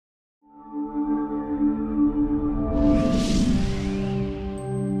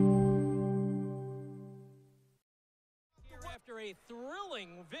a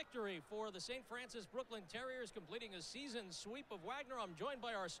thrilling victory for the St. Francis Brooklyn Terriers, completing a season sweep of Wagner. I'm joined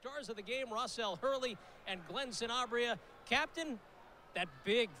by our stars of the game, Rosel, Hurley, and Glenn Sanabria. Captain, that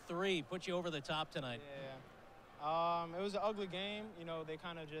big three put you over the top tonight. Yeah. It was an ugly game. You know, they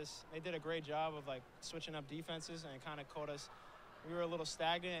did a great job of like switching up defenses, and it kind of caught us. We were a little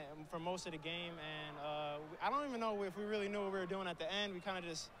stagnant for most of the game, and I don't even know if we really knew what we were doing at the end. We kind of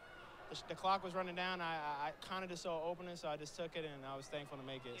just, the clock was running down. I kind of just saw an opening, so I just took it, and I was thankful to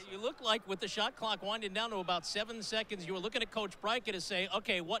make it. So. You look like with the shot clock winding down to about 7 seconds, you were looking at Coach Braica to say,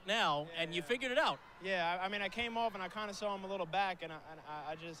 okay, what now? Yeah, and you figured it out. Yeah, I mean, I came off, and I kind of saw him a little back, and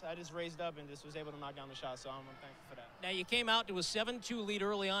I just raised up and just was able to knock down the shot, so I'm thankful for that. Now, you came out to a 7-2 lead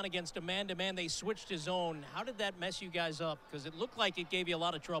early on against a man-to-man. They switched to zone. How did that mess you guys up? Because it looked like it gave you a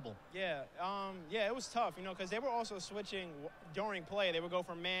lot of trouble. Yeah, it was tough, you know, because they were also switching during play. They would go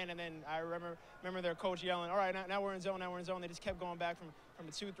from man, and then I remember their coach yelling, all right, now we're in zone, now we're in zone. They just kept going back from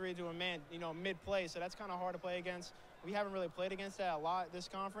a 2-3 to a man, you know, mid-play, so that's kind of hard to play against. We haven't really played against that a lot this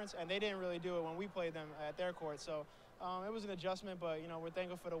conference, and they didn't really do it when we played them at their court. So it was an adjustment, but, you know, we're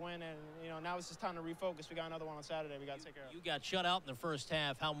thankful for the win, and, you know, now it's just time to refocus. We got another one on Saturday we got to take care of. You got shut out in the first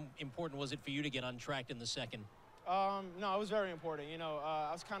half. How important was it for you to get untracked in the second? No, it was very important. You know,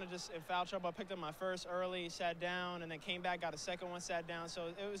 I was kind of just in foul trouble. I picked up my first early, sat down, and then came back, got a second one, sat down. So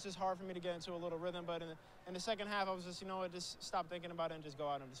it was just hard for me to get into a little rhythm. But in the second half, I was just, you know what, just stop thinking about it and just go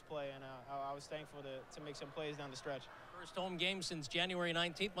out and just play. And I was thankful to make some plays down the stretch. First home game since January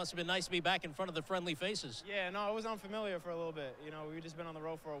 19th. Must have been nice to be back in front of the friendly faces. Yeah, no, it was unfamiliar for a little bit. You know, we've just been on the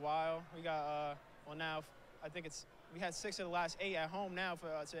road for a while. We got, well, now I think we had 6 of the last 8 at home now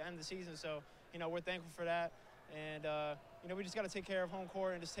to end the season. So, you know, we're thankful for that. And, you know, we just got to take care of home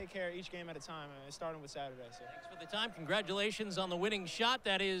court and just take care of each game at a time, starting with Saturday. So. Thanks for the time. Congratulations on the winning shot.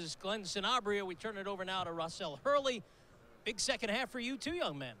 That is Glenn Sanabria. We turn it over now to Rosel Hurley. Big second half for you too,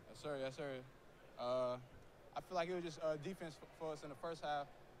 young man. Yes, sir. Yes, sir. I feel like it was just defense for us in the first half.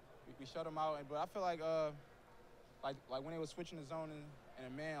 We shut them out, but I feel like when they were switching the zone and a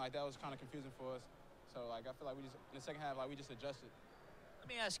man, like that was kind of confusing for us. So like I feel like we just in the second half, like we just adjusted. Let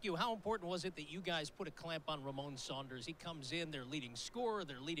me ask you, how important was it that you guys put a clamp on Ramon Saunders? He comes in, their leading scorer,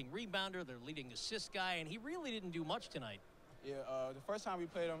 their leading rebounder, their leading assist guy, and he really didn't do much tonight. Yeah, the first time we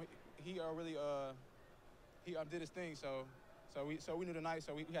played him, he really did his thing. So we knew tonight,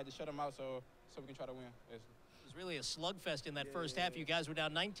 so we had to shut him out so we can try to win. Yes. It was really a slugfest in that first half. You guys were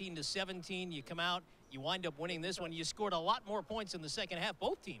down 19-17. You come out, you wind up winning this one. You scored a lot more points in the second half,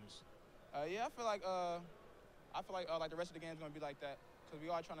 both teams. Yeah, I feel like the rest of the game is going to be like that. Because we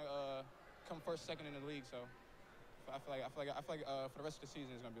are trying to come first, second in the league, so I feel like for the rest of the season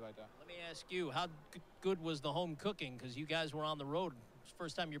it's gonna be like that. Let me ask you, how good was the home cooking? Because you guys were on the road. It's the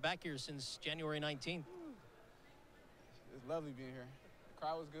first time you're back here since January 19th. It's lovely being here. The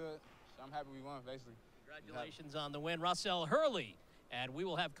crowd was good, so I'm happy we won, basically. Congratulations on the win, Rosel Hurley. And we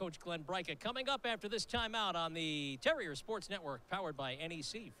will have Coach Glenn Braica coming up after this timeout on the Terrier Sports Network, powered by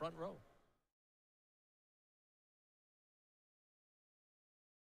NEC. Front row.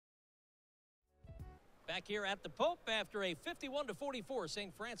 Back here at the Pope after a 51-44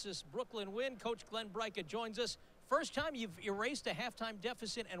 St. Francis Brooklyn win. Coach Glenn Braica joins us. First time you've erased a halftime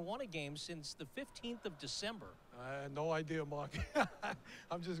deficit and won a game since the 15th of December. I had no idea, Mark.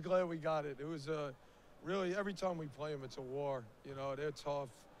 I'm just glad we got it. It was really, every time we play them, it's a war. You know, they're tough.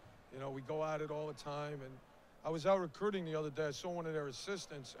 You know, we go at it all the time. And I was out recruiting the other day. I saw one of their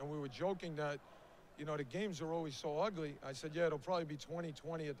assistants, and we were joking that, you know, the games are always so ugly. I said, yeah, it'll probably be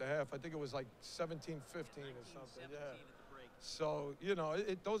 20-20 at the half. I think it was like 17-15 or something. Yeah. So, you know,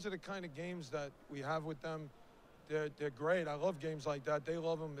 those are the kind of games that we have with them. They're great. I love games like that. They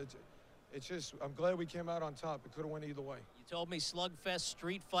love them. It's just, I'm glad we came out on top. It could have went either way. You told me slugfest,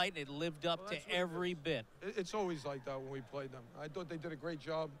 street fight, and it lived up to every bit. It's always like that when we played them. I thought they did a great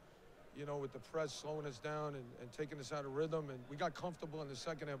job, you know, with the press, slowing us down and taking us out of rhythm. And we got comfortable in the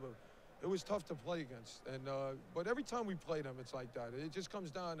second half. It was tough to play against, but every time we play them, it's like that. It just comes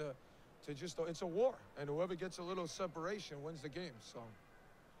down to just, it's a war, and whoever gets a little separation wins the game, so.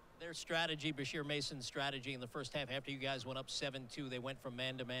 Their strategy, Bashir Mason's strategy in the first half, after you guys went up 7-2, they went from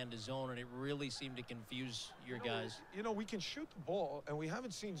man-to-man to zone, and it really seemed to confuse your guys. You know, we can shoot the ball, and we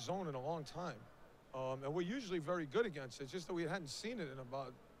haven't seen zone in a long time, and we're usually very good against it. It's just that we hadn't seen it in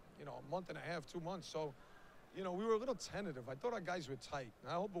about, you know, a month and a half, 2 months, so. You know, we were a little tentative. I thought our guys were tight.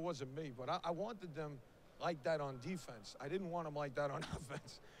 I hope it wasn't me, but I wanted them like that on defense. I didn't want them like that on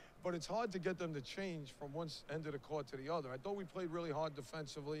offense. But it's hard to get them to change from one end of the court to the other. I thought we played really hard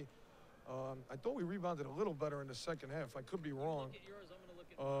defensively. I thought we rebounded a little better in the second half. I could be wrong. Look at yours. I'm going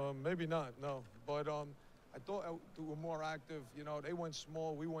to look at maybe not, no. But I thought they were more active. You know, they went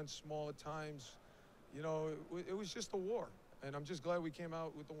small, we went small at times. You know, it was just a war, and I'm just glad we came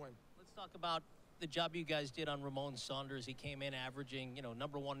out with the win. Let's talk about the job you guys did on Ramon Saunders. He came in averaging, you know,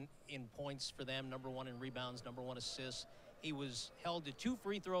 #1 in points for them, #1 in rebounds, #1 assists. He was held to 2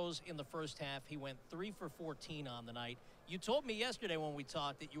 free throws in the first half. He went 3 for 14 on the night. You told me yesterday when we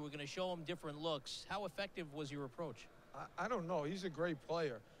talked that you were going to show him different looks. How effective was your approach? I don't know. He's a great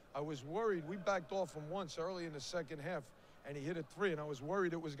player. I was worried. We backed off him once early in the second half, and he hit a 3, and I was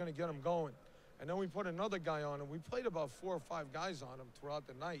worried it was going to get him going. And then we put another guy on him. We played about 4 or 5 guys on him throughout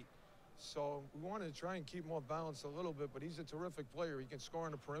the night. So we wanted to try and keep more balance a little bit, but he's a terrific player. He can score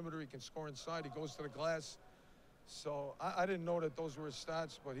on the perimeter. He can score inside. He goes to the glass. So I didn't know that those were his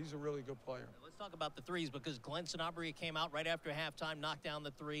stats, but he's a really good player. Let's talk about the threes, because Glenn Sanabria came out right after halftime, knocked down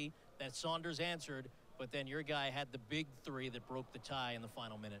the 3 that Saunders answered, but then your guy had the big 3 that broke the tie in the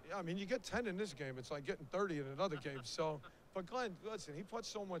final minute. Yeah, I mean, you get 10 in this game. It's like getting 30 in another game. So, but Glenn, listen, he puts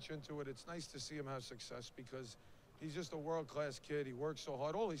so much into it. It's nice to see him have success because he's just a world-class kid. He works so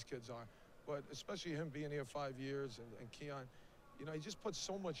hard. All these kids are. But especially him being here 5 years and Keon, you know, he just puts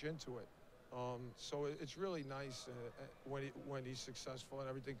so much into it. So it's really nice when he's successful and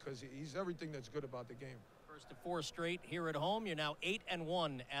everything, because he's everything that's good about the game. First of 4 straight here at home. You're now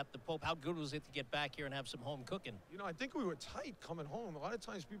 8-1 at the Pope. How good was it to get back here and have some home cooking? You know, I think we were tight coming home. A lot of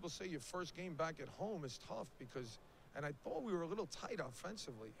times people say your first game back at home is tough because, and I thought we were a little tight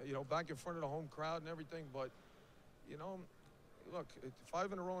offensively, you know, back in front of the home crowd and everything. But, you know, look,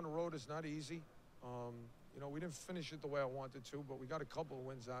 5 in a row on the road is not easy. You know, we didn't finish it the way I wanted to, but we got a couple of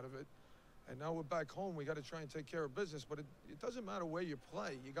wins out of it. And now we're back home. We got to try and take care of business. But it doesn't matter where you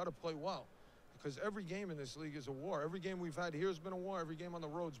play. You got to play well, because every game in this league is a war. Every game we've had here has been a war. Every game on the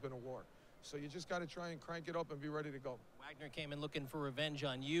road's been a war. So you just got to try and crank it up and be ready to go. Wagner came in looking for revenge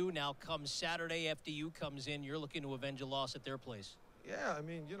on you. Now comes Saturday, FDU comes in. You're looking to avenge a loss at their place. Yeah, I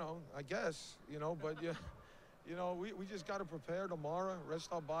mean, you know, I guess, you know, but yeah, you know, we just got to prepare tomorrow,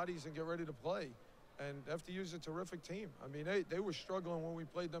 rest our bodies, and get ready to play. And FDU's a terrific team. I mean, they were struggling when we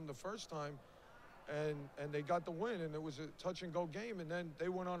played them the first time, and they got the win, and it was a touch-and-go game, and then they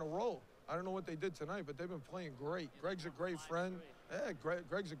went on a roll. I don't know what they did tonight, but they've been playing great. Greg's a great friend. Yeah,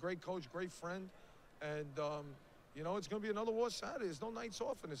 Greg's a great coach, great friend. And, you know, it's going to be another war Saturday. There's no nights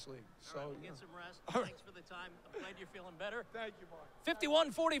off in this league. So, all right, we'll get some rest. Thanks for the time. I'm glad you're feeling better. Thank you,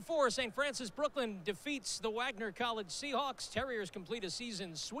 Mark. 51-44, St. Francis Brooklyn defeats the Wagner College Seahawks. Terriers complete a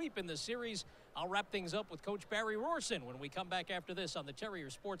season sweep in the series. I'll wrap things up with Coach Barry Rorson when we come back after this on the Terrier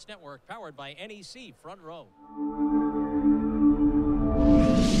Sports Network, powered by NEC Front Row.